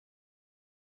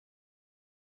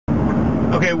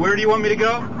Okay, where do you want me to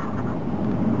go?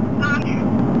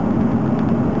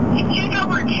 If you know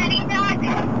where Kenny's at?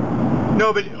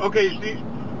 No, but, okay, so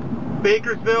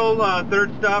Bakersville,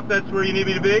 third stop, that's where you need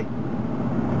me to be?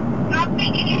 I'm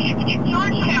thinking you should be in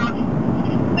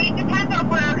Georgetown, but it depends on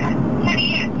where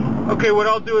Kenny is. Okay, what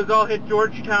I'll do is I'll hit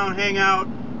Georgetown, hang out,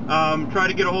 try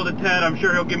to get a hold of Ted. I'm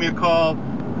sure he'll give me a call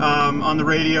on the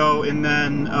radio, and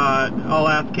then I'll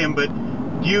ask him. But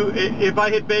if I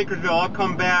hit Bakersville, I'll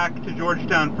come back to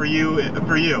Georgetown for you.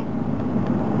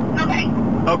 Okay.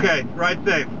 Okay, ride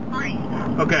safe. All right.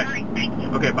 Okay. All right, thank you.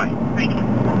 Okay, bye. Thank you.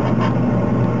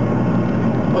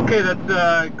 Okay, that's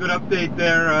a good update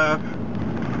there.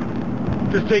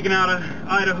 Just taken out of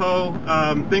Idaho.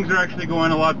 Things are actually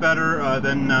going a lot better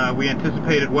than we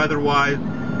anticipated weather-wise.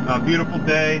 Beautiful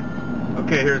day.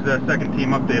 Okay, here's a second team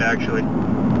update, actually.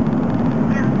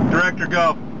 Director,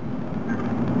 go.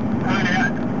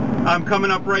 I'm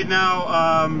coming up right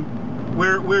now.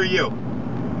 Where are you?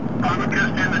 I'm just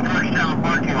in the Georgetown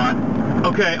parking lot.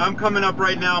 Okay, I'm coming up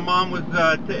right now. Mom was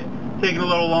taking a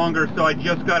little longer, so I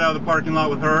just got out of the parking lot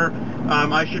with her.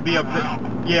 I should be up there.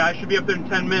 Yeah, I should be up there in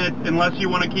 10 minutes, unless you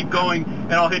want to keep going,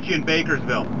 and I'll hit you in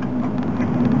Bakersville.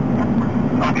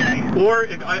 Okay. Or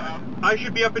if I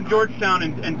should be up in Georgetown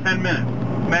in 10 minutes,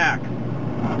 max.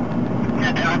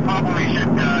 Yeah, I probably should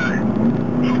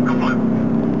keep going.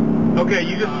 Okay,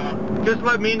 you just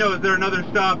let me know. Is there another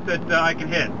stop that I can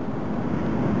hit?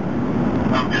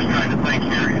 I'm just trying to think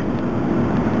here.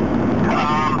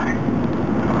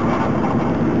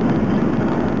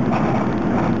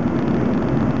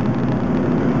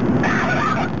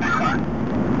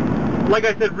 Like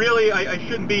I said, really, I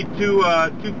shouldn't be too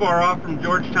far off from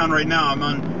Georgetown right now.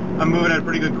 I'm moving at a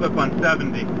pretty good clip on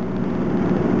 70.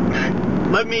 Okay.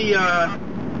 Let me. You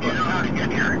know how to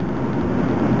get here?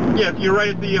 Yes, you're right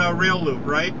at the rail loop,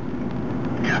 right?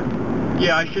 Yeah.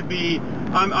 Yeah, I should be.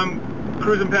 I'm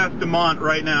cruising past DeMont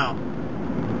right now.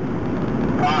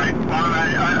 Alright,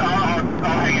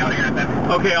 I'll hang out here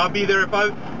then. Okay, I'll be there.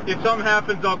 If something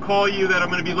happens, I'll call you that I'm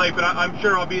going to be late, but I'm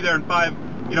sure I'll be there in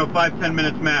 5-10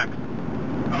 minutes max.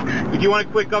 Okay. Do you want a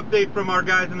quick update from our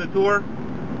guys in the tour?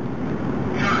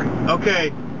 Sure.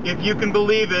 Okay, if you can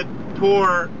believe it,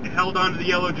 tour held onto the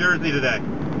yellow jersey today.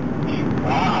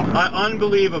 Wow.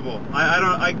 Unbelievable.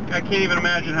 I can't even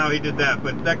imagine how he did that,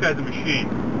 but that guy's a machine.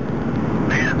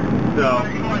 Man. So.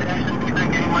 You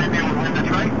think he might be able to win the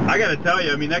trade? I got to tell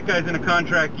you, I mean, that guy's in a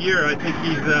contract year. I think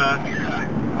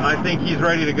he's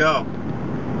ready to go.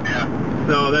 Yeah.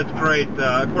 So that's great.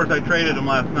 Of course, I traded him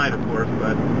last night, of course,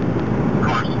 but. Of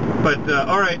course. But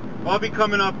all right, I'll be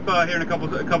coming up here in a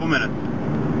couple minutes.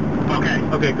 Okay.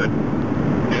 Okay, good.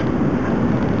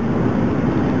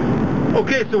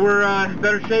 Okay, so we're in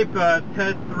better shape.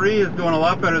 Ted 3 is doing a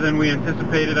lot better than we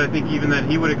anticipated. I think even that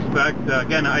he would expect.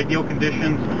 Again, ideal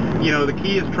conditions. You know, the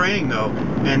key is training, though,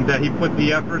 and he put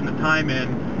the effort and the time in,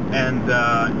 and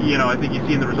you know, I think you're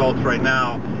seeing the results right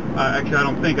now. Actually, I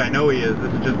don't think, I know he is.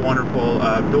 This is just wonderful.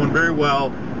 Doing very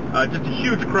well. Just a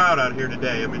huge crowd out here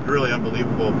today. I mean, really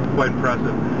unbelievable. Quite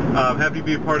impressive. Happy to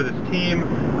be a part of this team.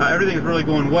 Everything is really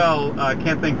going well.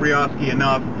 Can't thank Brioschi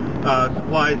enough.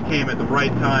 Supplies came at the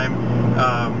right time,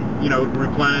 you know, to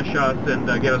replenish us and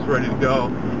get us ready to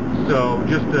go. So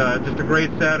just a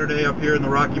great Saturday up here in the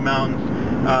Rocky Mountains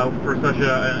for such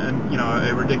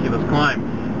a ridiculous climb.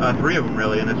 3 of them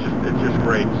really, and it's just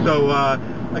great. So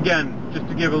again, just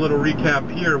to give a little recap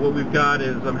here, what we've got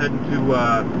is I'm heading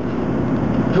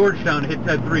to Georgetown to hit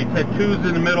Ted 3. Ted 2's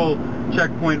in the middle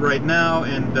checkpoint right now,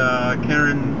 and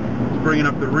Karen is bringing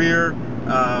up the rear.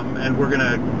 And we're going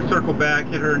to circle back,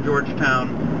 hit her in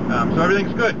Georgetown. So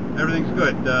everything's good. Everything's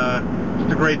good.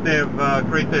 Just a great day of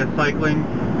cycling.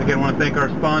 Again, I want to thank our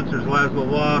sponsors,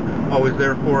 Laszlo Law, always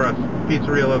there for us,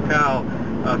 Pizzeria Locale,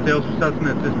 Sales for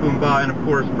Sustenance, Boomba, and of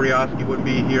course Brioschi would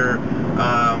be here,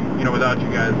 you know, without you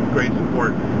guys. Great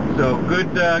support. So good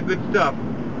stuff.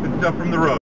 Good stuff from the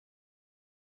road.